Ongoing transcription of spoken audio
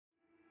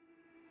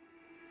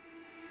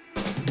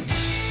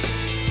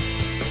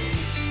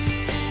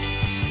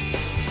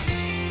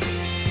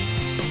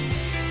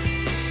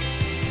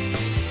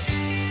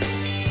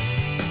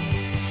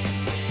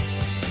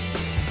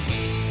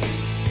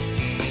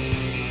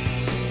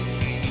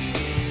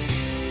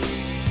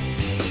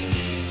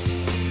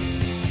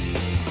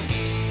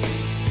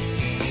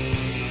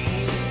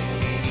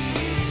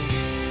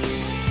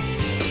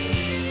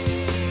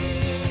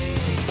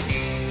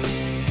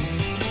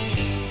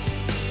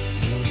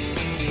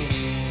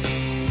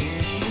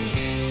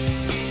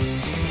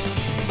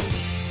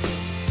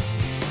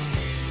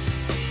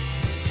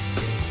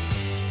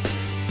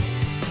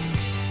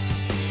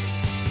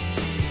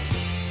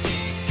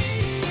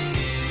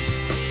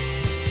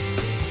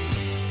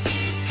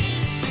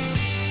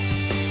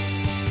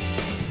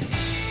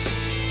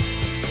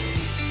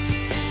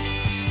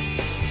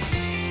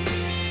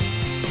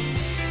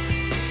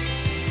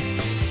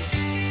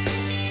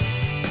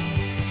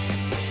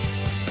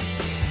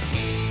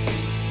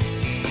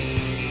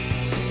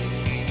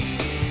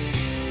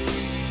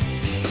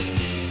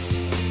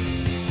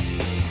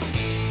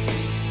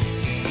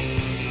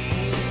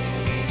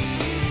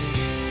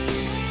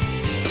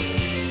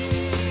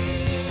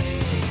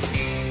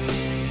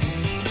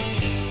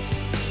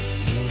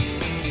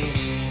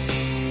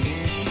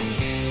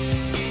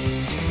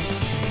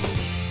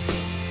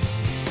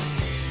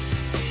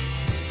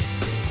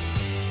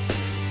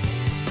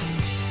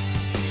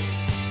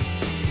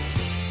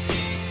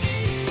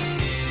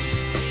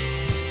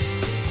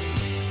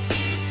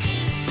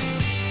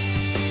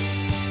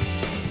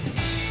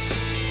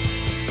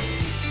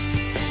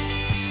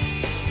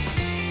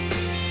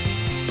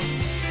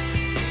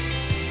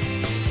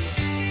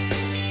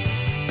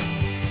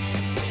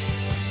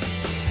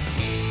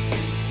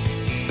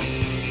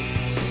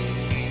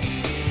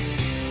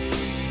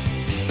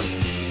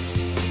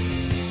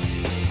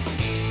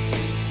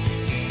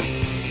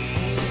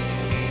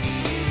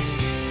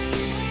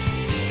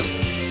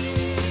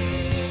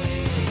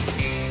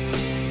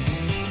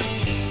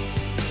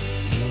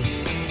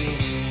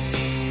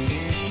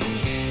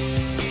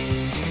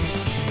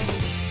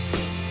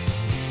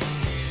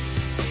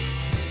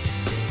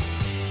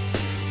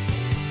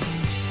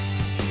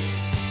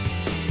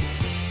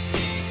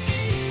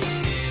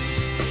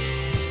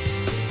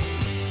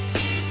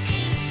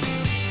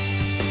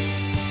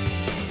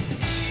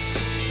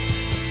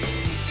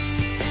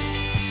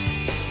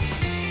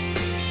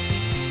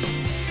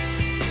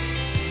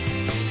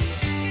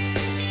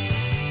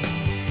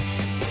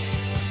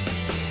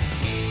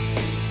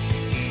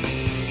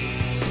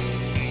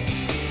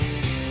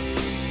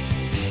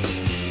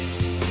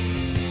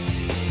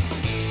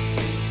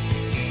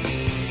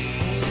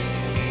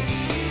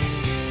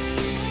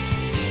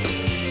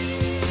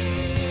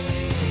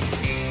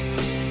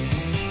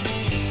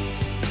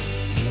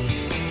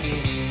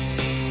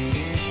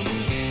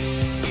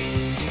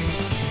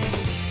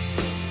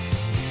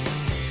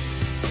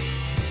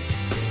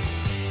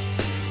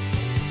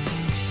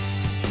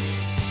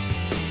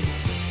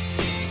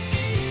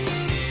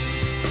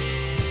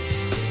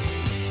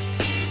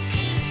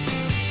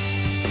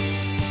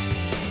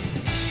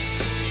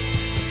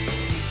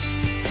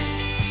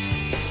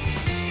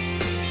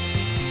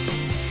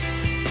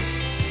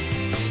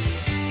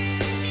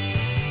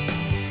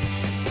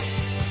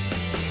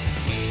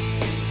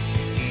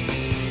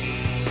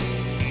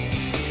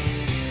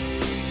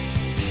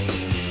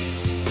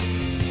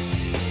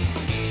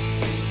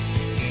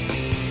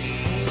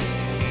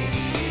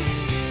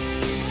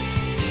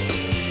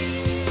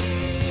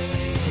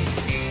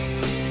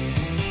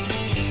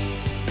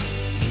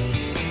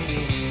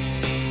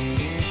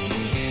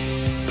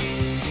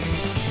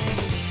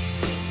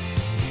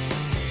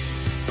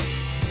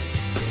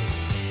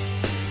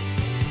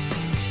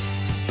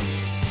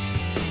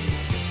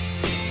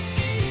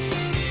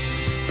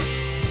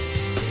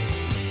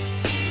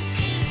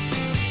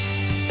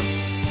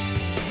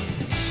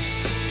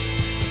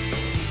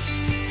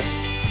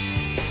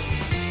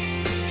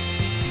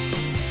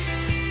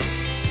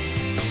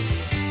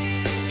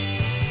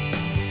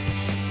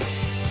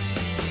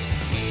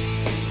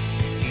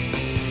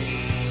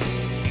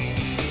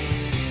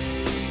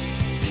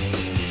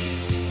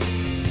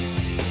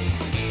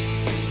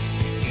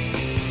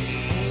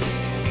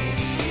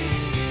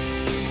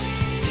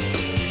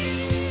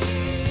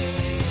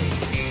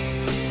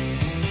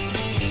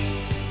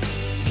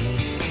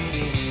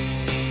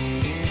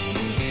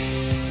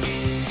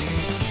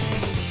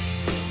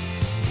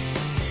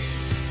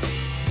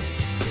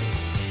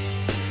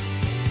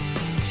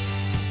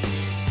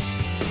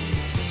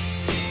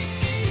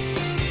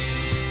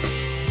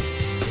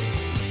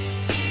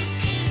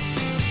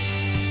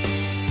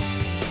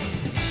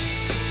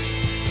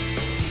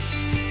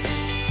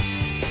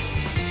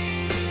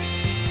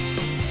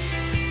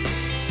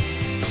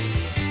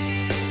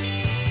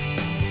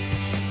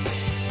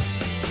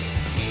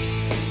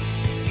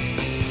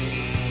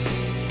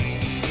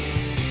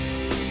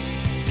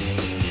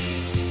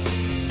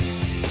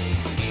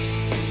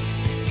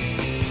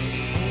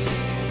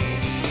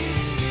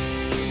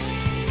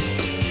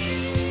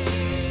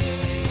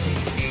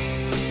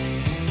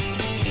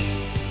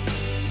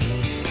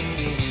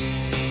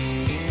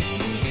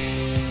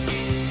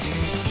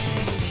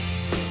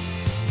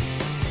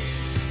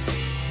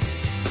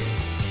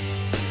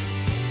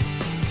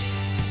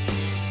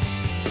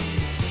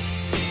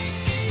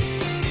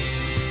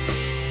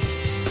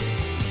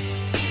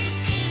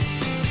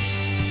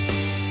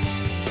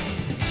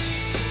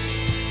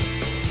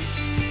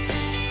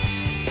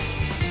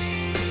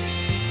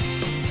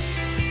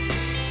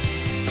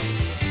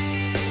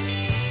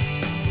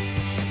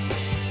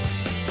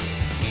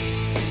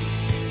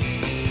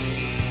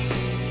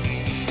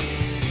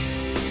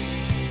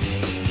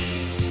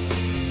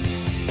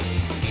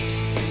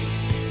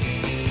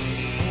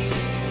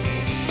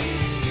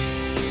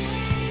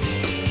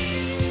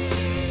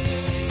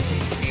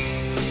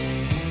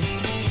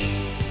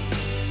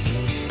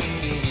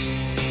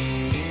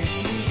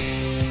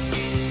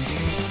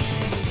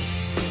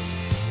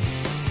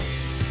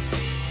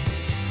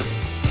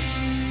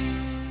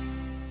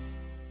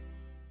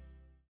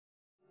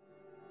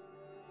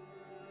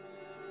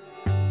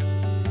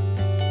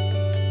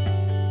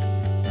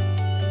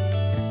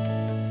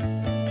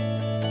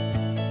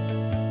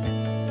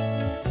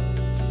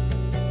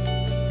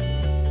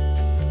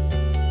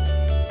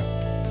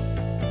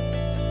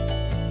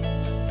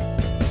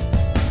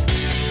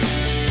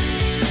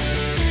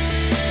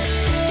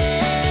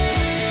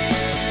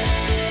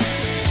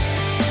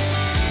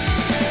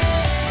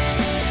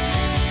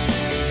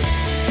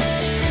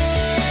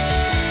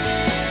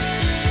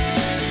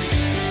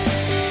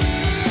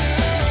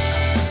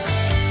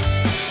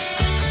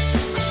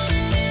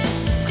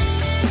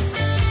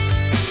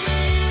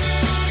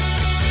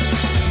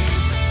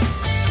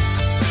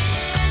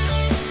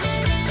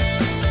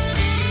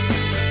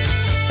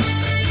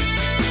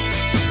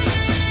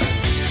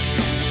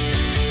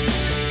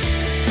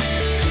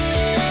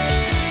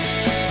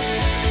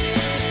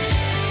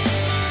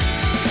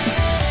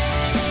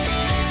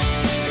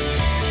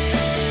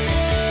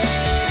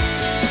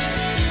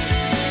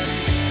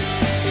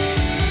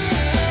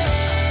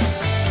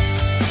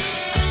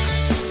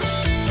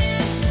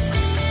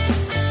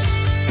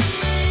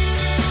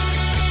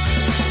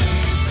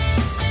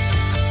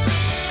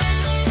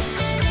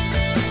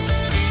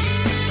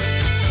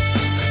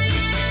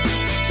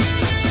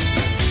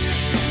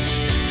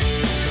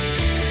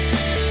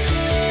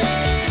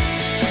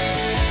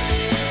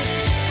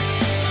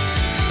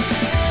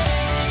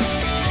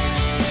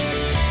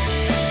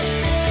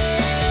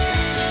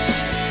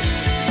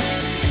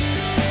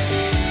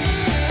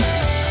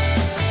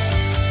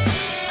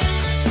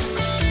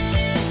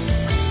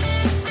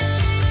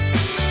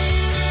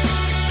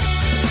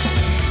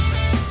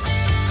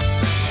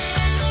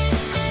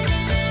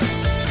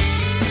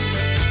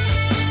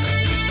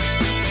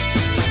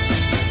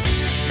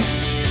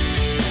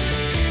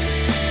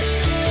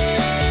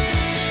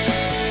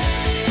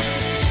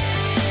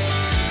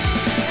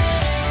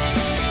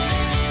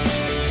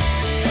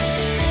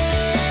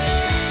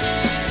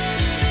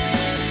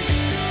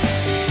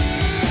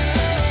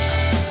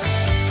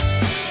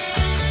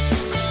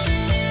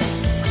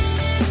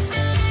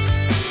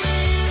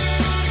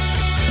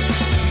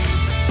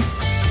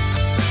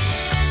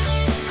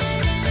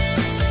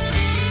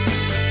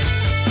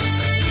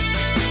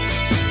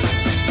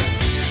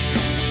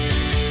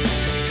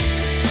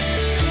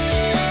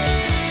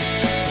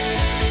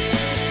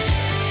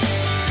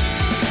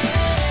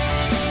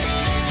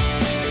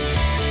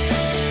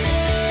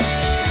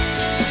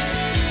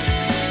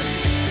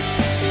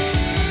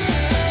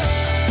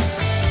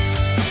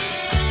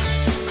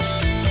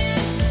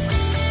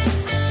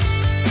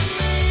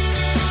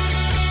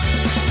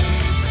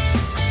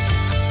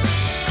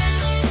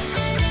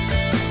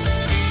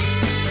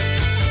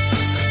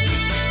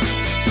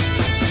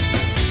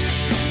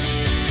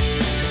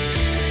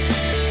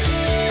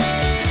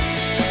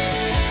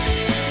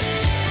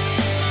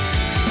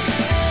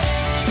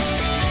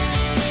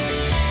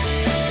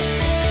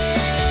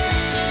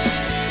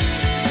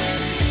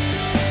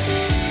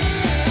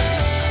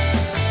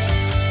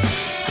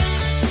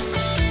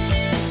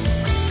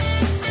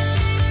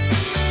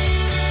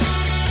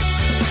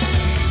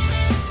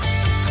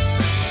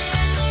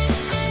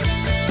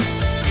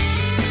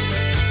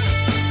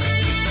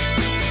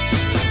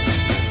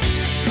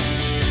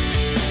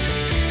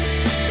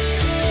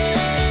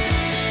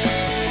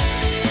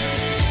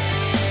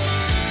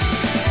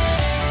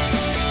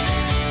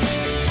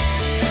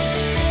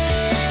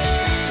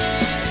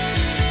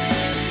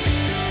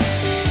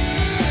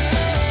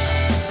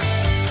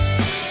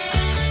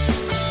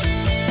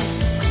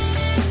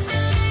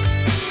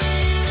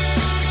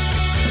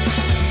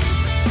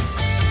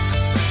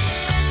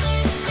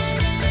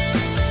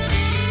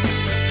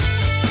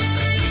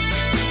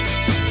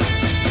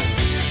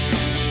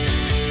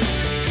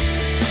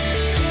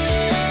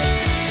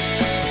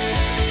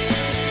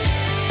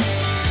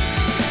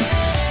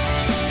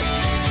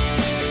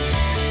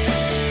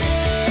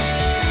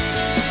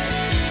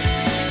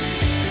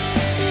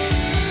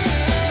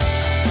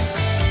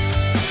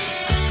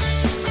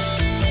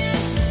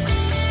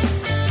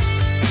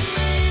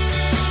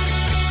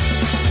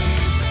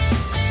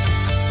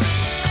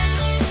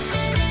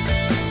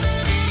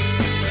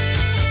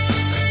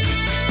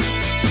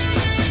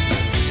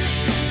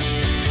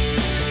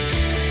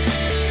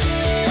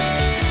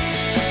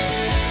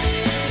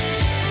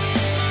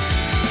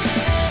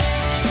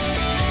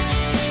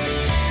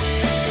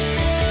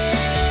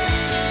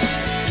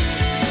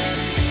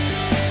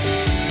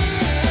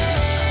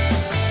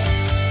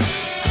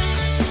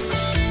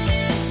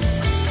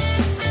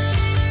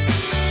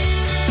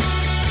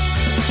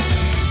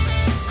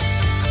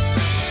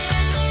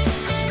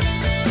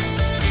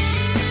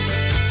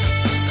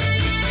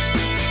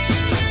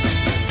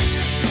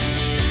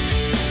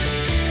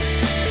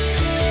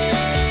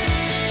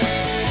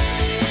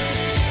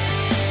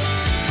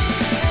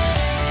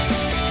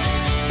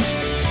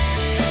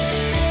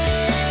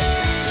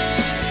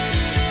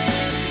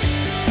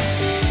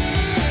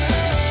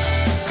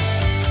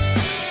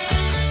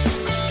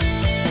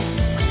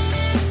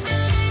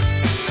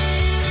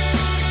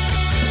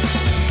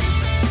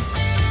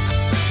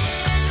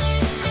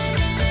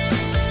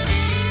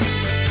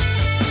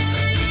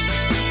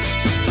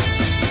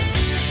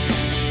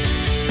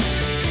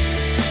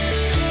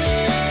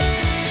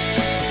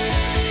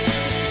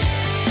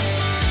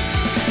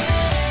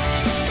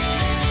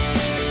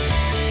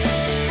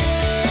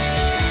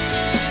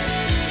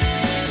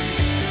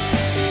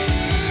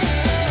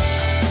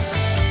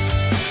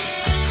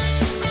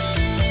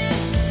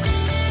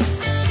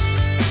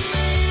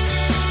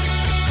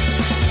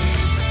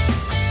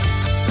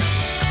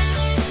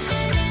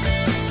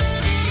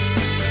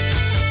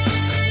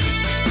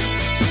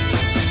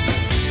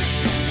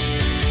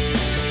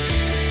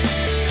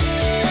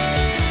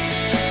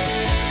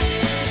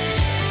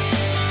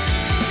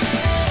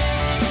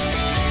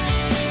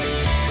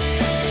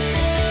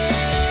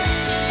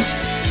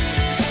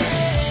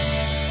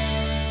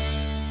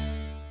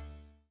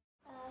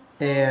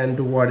And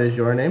what is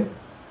your name?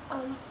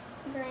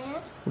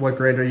 Grant. What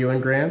grade are you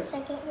in, Grant?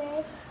 Second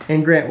grade.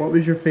 And Grant, what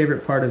was your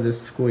favorite part of this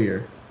school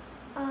year?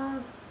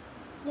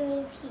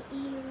 Doing PE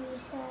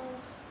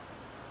recess,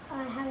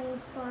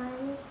 having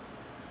fun.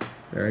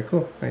 Very cool.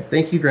 All right,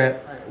 thank you, Grant.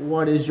 All right,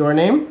 what is your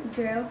name?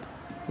 Drew.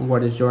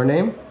 What is your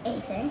name?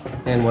 Ethan.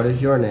 And what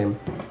is your name?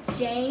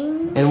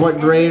 James. And what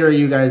grade are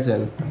you guys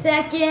in?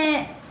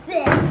 Second.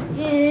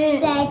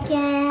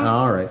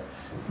 All right.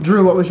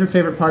 Drew, what was your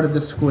favorite part of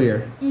this school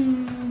year?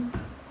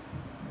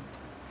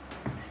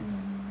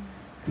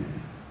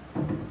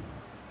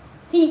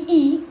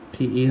 PE.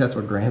 PE, that's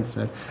what Grant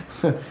said.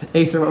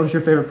 Acer, what was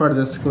your favorite part of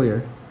this school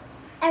year?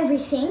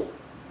 Everything.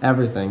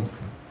 Everything.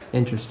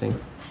 Interesting.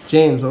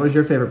 James, what was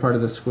your favorite part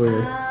of this school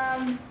year?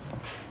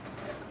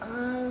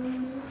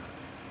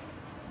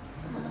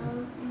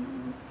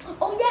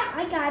 Oh yeah,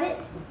 I got it.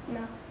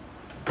 No.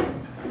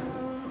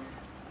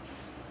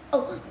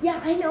 Oh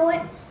yeah, I know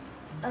it.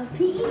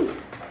 PE.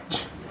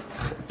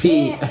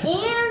 PE.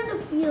 And the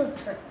field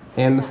trip.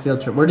 And the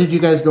field trip. Where did you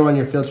guys go on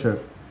your field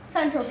trip?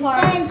 Central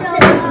Park.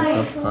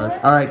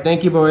 All right,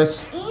 thank you,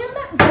 boys. And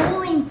that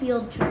bowling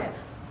field trip.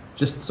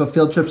 Just so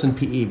field trips and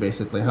PE,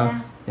 basically,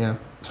 huh? Yeah.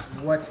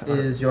 What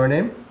is your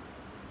name?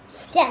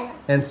 Stella.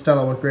 And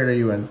Stella, what grade are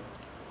you in?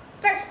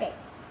 First grade.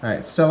 All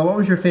right, Stella, what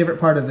was your favorite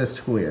part of this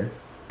school year?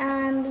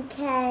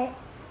 Because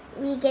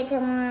we get to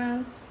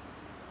learn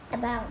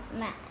about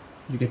math.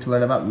 You get to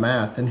learn about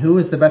math. And who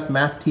is the best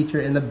math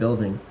teacher in the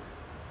building?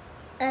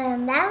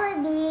 That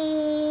would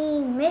be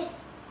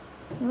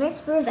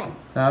Miss Ruben.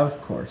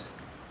 Of course.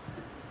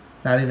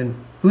 Not even.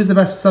 Who's the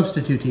best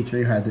substitute teacher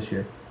you had this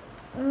year?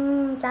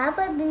 That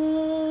would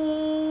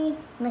be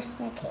Miss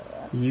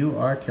Michaela. You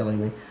are killing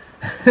me.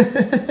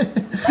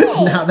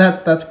 No,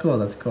 that's cool.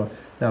 That's cool.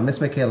 No, Miss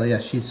Michaela,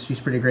 yes, she's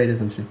pretty great,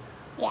 isn't she?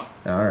 Yeah.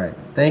 All right.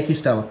 Thank you,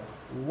 Stella.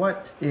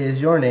 What is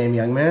your name,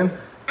 young man?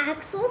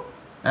 Axel.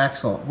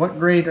 Axel. What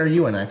grade are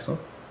you in, Axel?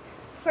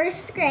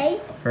 First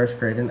grade. First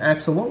grade. And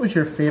Axel, what was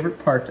your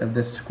favorite part of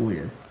this school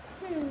year?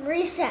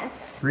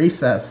 Recess.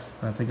 Recess.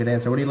 That's a good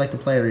answer. What do you like to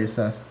play at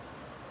recess?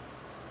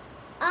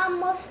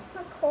 With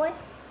McCoy,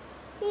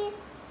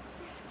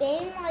 this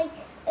game, like,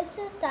 it's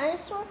a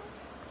dinosaur.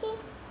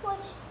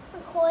 Which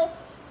McCoy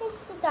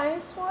is the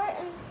dinosaur,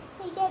 and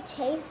we get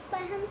chased by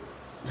him.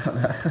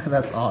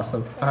 That's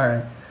awesome. All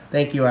right.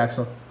 Thank you,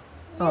 Axel.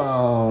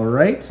 All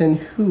right. And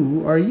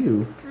who are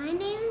you? My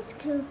name is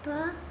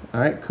Cooper. All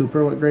right,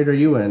 Cooper, what grade are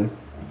you in?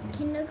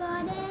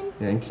 Kindergarten.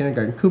 You're in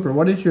kindergarten. Cooper,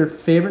 what is your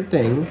favorite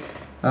thing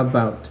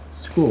about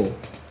school?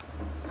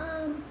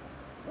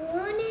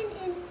 Learning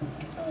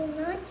and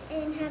lunch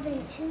and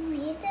having 2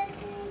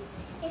 recesses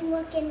and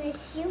working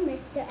with you,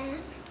 Mr. F.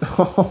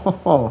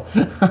 Oh,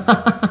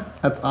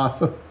 that's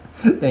awesome.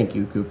 Thank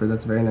you, Cooper.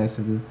 That's very nice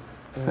of you.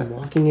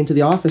 Walking into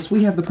the office,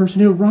 we have the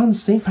person who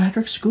runs St.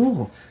 Patrick's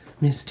School,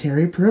 Miss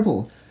Terry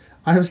Pribble.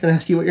 I was going to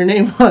ask you what your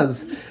name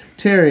was.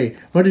 Terry,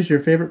 what is your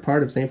favorite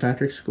part of St.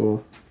 Patrick's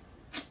School?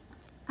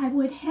 I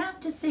would have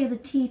to say the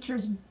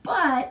teachers,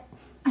 but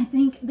I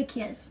think the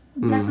kids.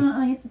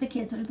 Definitely the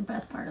kids are the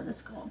best part of the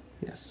school.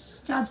 Yes.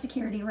 Job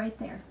security right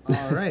there.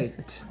 All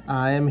right.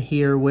 I am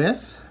here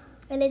with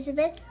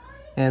Elizabeth.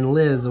 And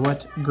Liz,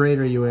 what grade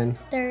are you in?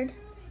 3rd.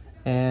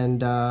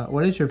 And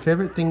what is your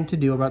favorite thing to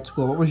do about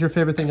school? What was your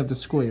favorite thing of the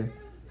school year?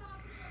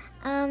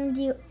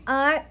 Do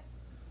art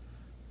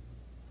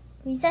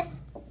recess.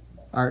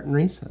 Art and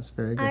recess.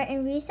 Very good. Art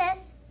and recess.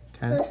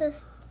 Okay.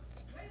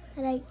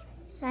 Like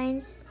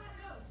science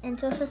and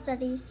social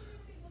studies.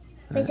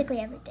 Basically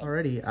everything.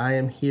 Alrighty, I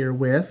am here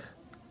with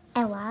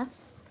Ella.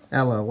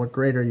 Ella. What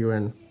grade are you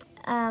in?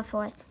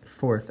 4th.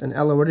 4th. And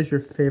Ella, what is your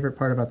favorite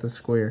part about this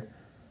school year?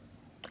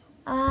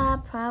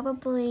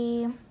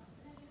 Probably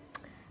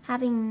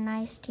having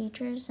nice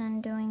teachers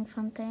and doing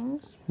fun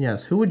things.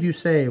 Yes. Who would you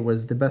say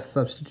was the best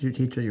substitute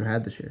teacher you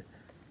had this year?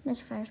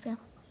 Mr. Firespiel.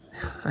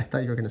 I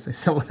thought you were going to say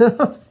someone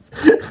else.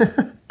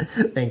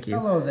 Thank you.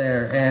 Hello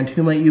there. And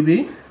who might you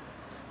be?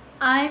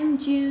 I'm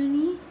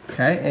Junie.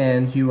 Okay.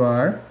 And you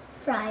are?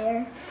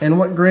 Briar. And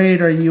what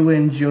grade are you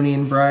in, Junie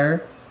and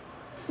Briar?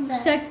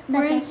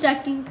 We're in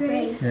 2nd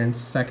grade. You're in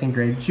 2nd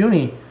grade.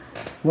 Junie,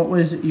 what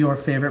was your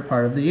favorite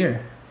part of the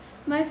year?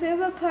 My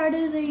favorite part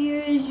of the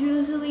year is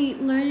usually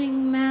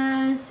learning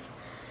math,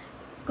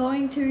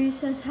 going to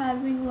recess,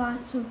 having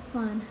lots of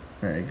fun.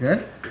 Very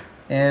good.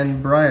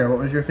 And Briar, what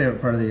was your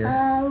favorite part of the year?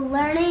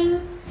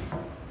 Learning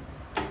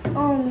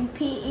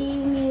PE,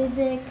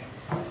 music,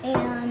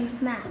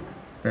 and math.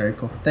 Very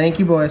cool. Thank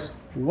you, boys.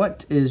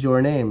 What is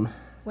your name?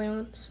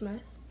 Waylon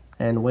Smith.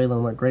 And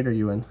Waylon, what grade are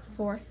you in?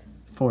 4th.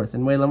 4th.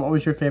 And Waylon, what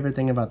was your favorite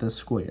thing about this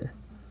school year?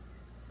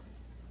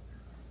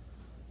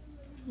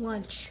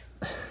 Lunch.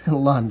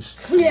 Lunch.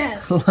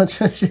 Yes. Lunch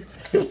was your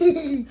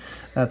favorite.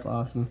 That's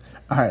awesome.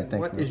 All right, thank you.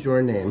 What is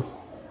your name?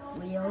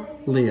 Leo.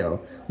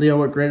 Leo. Leo,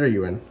 what grade are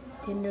you in?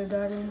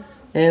 Kindergarten.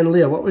 And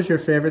Leo, what was your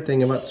favorite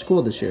thing about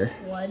school this year?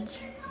 Lunch.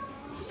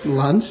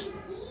 Lunch?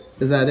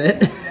 Is that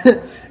it?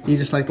 You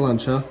just like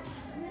lunch, huh?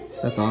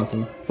 That's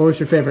awesome. What was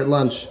your favorite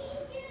lunch?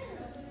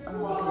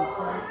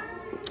 Pizza.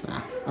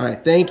 Ah. All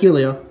right, thank you,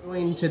 Leo.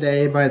 Joined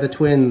today by the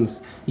twins.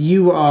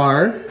 You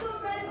are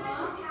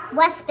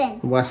Weston.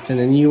 Weston,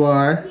 and you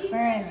are.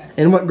 Brennan.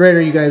 And what grade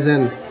are you guys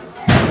in?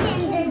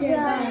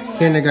 Kindergarten.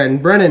 Kindergarten.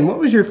 Brennan, what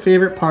was your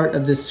favorite part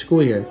of this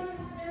school year?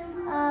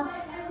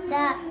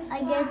 That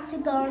I get to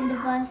go on the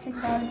bus and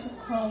go to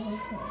Clover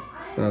Creek.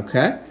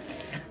 Okay.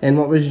 And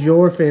what was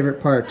your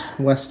favorite part,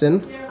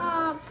 Weston?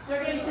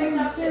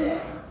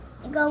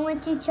 Going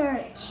to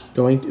church.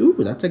 Ooh,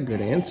 that's a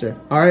good answer.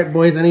 All right,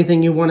 boys,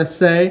 anything you want to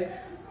say?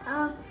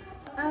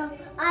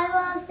 I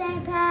love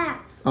St.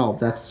 Pat's. Oh,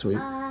 that's sweet.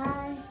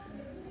 I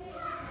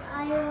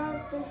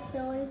love the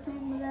silly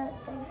thing about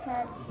St.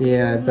 Pat's.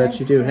 Yeah, I bet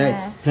you do.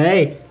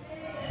 Hey.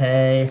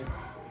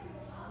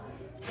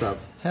 What's up?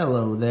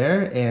 Hello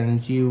there,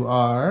 and you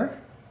are?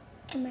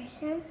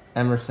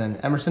 Emerson.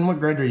 Emerson, what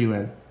grade are you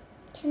in?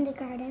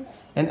 Kindergarten.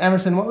 And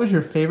Emerson, what was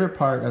your favorite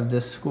part of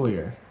this school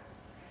year?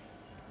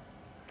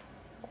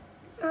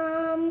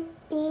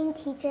 Being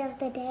teacher of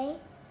the day.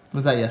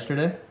 Was that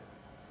yesterday?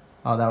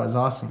 Oh, that was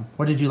awesome.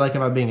 What did you like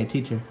about being a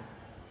teacher?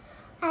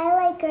 I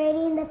like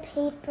grading the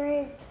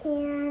papers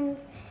and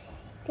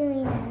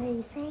doing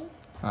everything.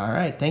 All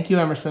right, thank you,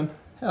 Emerson.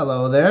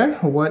 Hello there.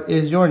 What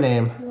is your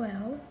name?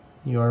 Well,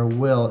 You are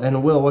Will.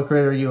 And Will, what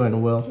grade are you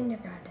in, Will?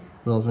 kindergarten.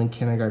 Will's in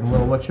kindergarten.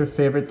 Will, what's your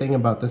favorite thing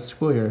about this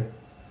school year?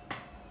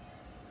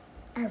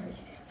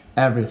 Everything.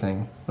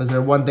 Everything. Was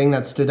there one thing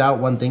that stood out,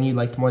 one thing you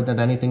liked more than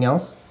anything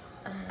else?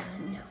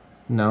 No.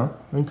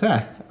 No?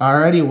 Okay.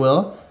 Alrighty,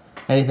 Will.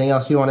 Anything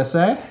else you want to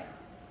say?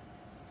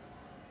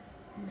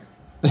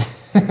 No.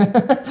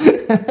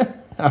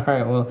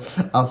 Alright, well,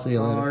 I'll see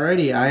you later.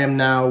 Alrighty, I am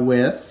now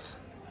with...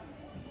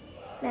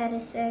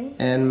 Madison.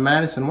 And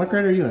Madison, what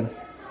grade are you in?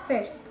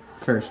 First.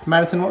 First.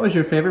 Madison, what was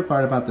your favorite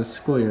part about this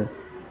school year?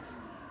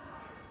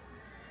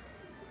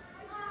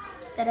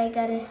 That I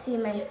got to see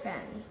my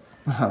friends.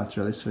 Oh, that's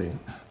really sweet.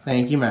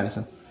 Thank you,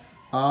 Madison.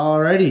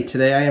 Alrighty,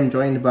 today I am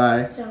joined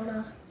by...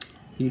 Jonah.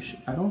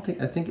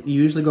 I think you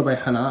usually go by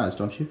Hanaz,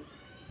 don't you?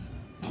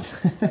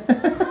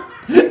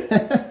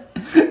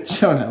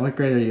 Jonah, what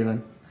grade are you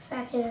in?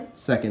 Second.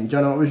 Second.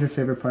 Jonah, what was your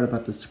favorite part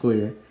about this school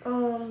year?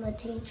 The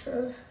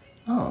teachers.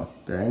 Oh,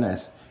 very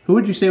nice. Who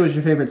would you say was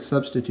your favorite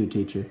substitute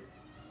teacher?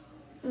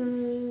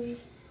 Mr.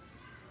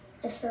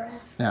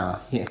 F. Oh,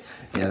 yeah,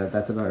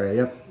 that's about right.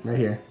 Yep, right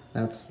here.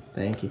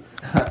 Thank you.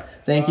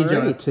 Thank you,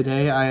 Jonah.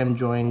 Today I am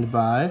joined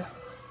by...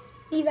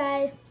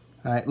 Levi.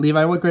 All right,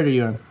 Levi, what grade are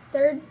you in?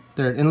 Third.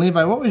 Third. And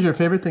Levi, what was your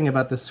favorite thing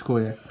about this school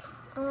year?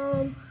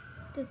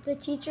 That the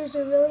teachers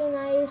are really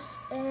nice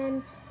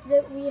and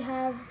that we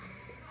have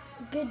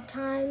good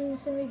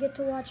times and we get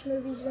to watch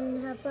movies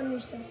and have fun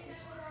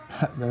recesses.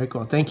 Very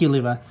cool. Thank you,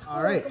 Levi.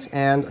 All right,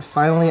 and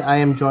finally I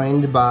am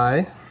joined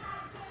by...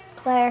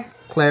 Claire.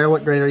 Claire,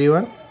 what grade are you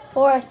in?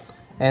 Fourth.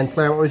 And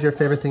Claire, what was your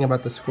favorite thing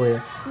about the school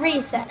year?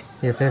 Recess.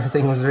 Your favorite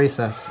thing was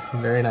recess.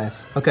 Very nice.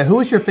 Okay, who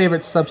was your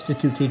favorite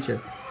substitute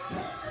teacher?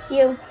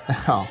 You.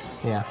 Oh,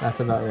 yeah, that's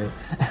about right.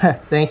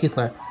 Thank you,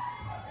 Claire.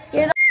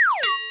 You're the...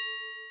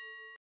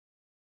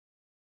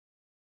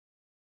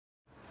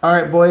 All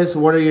right, boys,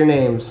 what are your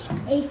names?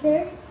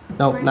 Aether.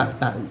 No, you're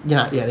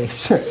not yet,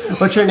 Ace.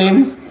 What's your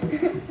name?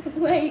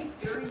 Wait.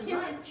 During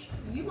lunch,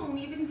 you won't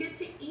even get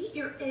to eat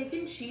your egg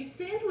and cheese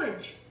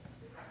sandwich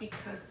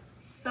because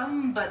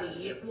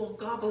somebody will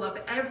gobble up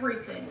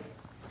everything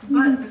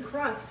but the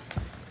crusts.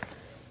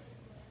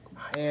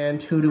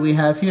 And who do we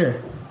have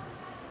here?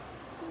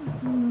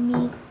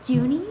 Me,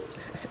 Junie.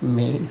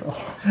 Me.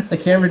 Oh, the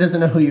camera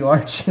doesn't know who you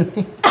are,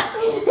 Junie.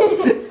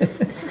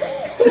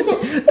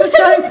 This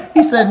time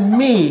he said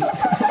me.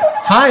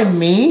 Hi,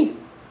 me.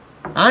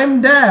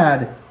 I'm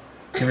Dad.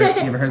 You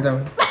ever heard that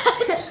one?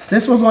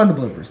 This will go on the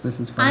bloopers. This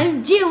is fun.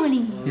 I'm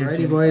Junie.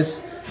 Alrighty, boys.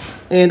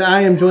 And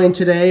I am joined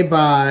today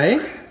by...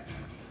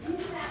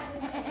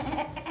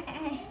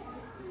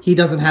 He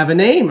doesn't have a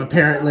name,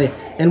 apparently.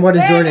 And what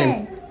is your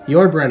name?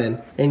 You're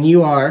Brennan. And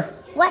you are?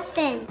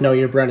 Weston. No,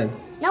 you're Brennan.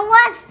 No,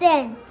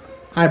 Weston.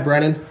 Hi,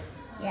 Brennan.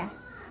 Yeah.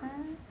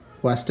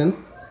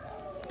 Weston.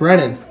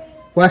 Brennan.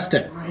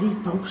 Weston.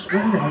 Alrighty, folks, we're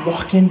gonna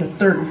walk into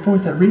third and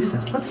fourth at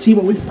recess. Let's see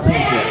what we find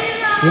here.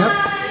 Yep,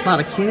 a lot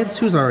of kids.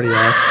 Who's already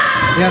there?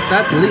 Yep,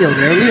 that's Leo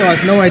there. Leo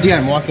has no idea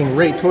I'm walking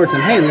right towards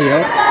him. Hey,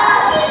 Leo.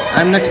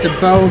 I'm next to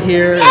Bo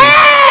here.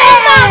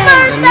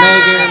 And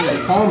Megan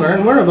and Palmer,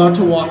 and we're about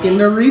to walk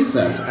into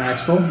recess.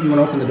 Axel, you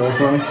want to open the door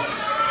for me?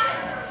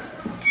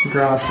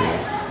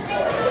 Gracias.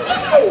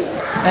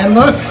 And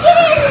look!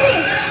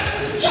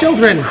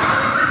 Children!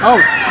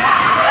 Oh!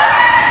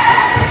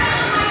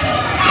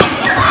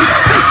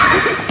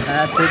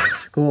 Patrick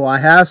School. I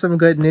have some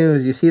good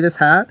news. You see this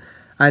hat?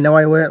 I know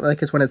I wear it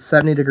like it's when it's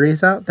 70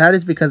 degrees out. That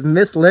is because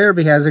Miss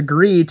Larrabee has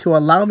agreed to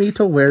allow me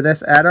to wear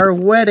this at our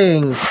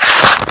wedding.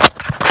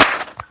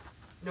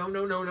 No,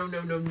 no, no, no,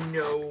 no, no,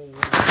 no.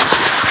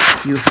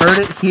 You heard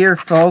it here,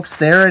 folks.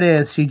 There it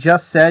is. She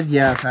just said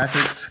yes.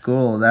 Patrick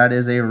School. That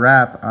is a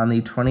wrap on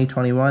the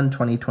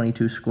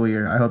 2021-2022 school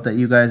year. I hope that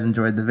you guys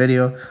enjoyed the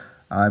video.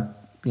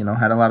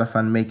 Had a lot of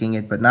fun making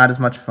it, but not as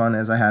much fun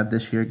as I had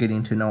this year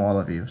getting to know all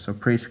of you. So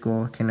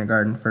preschool,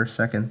 kindergarten, first,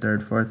 second,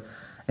 third, fourth,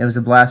 It was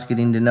a blast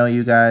getting to know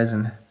you guys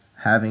and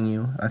having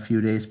you a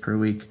few days per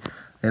week.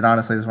 It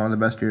honestly was one of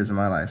the best years of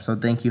my life. So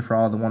thank you for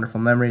all the wonderful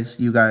memories.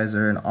 You guys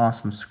are an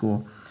awesome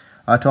school.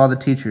 To all the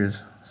teachers,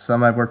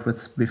 some I've worked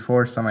with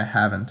before, some I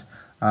haven't.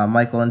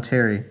 Michael and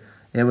Terry,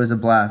 it was a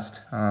blast.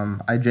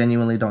 I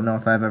genuinely don't know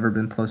if I've ever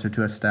been closer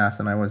to a staff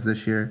than I was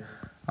this year.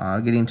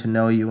 Getting to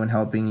know you and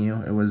helping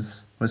you, it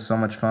was so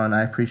much fun.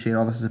 I appreciate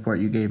all the support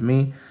you gave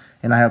me,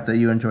 and I hope that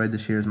you enjoyed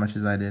this year as much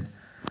as I did.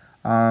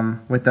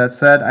 With that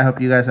said, I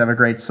hope you guys have a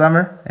great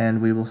summer,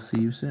 and we will see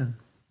you soon.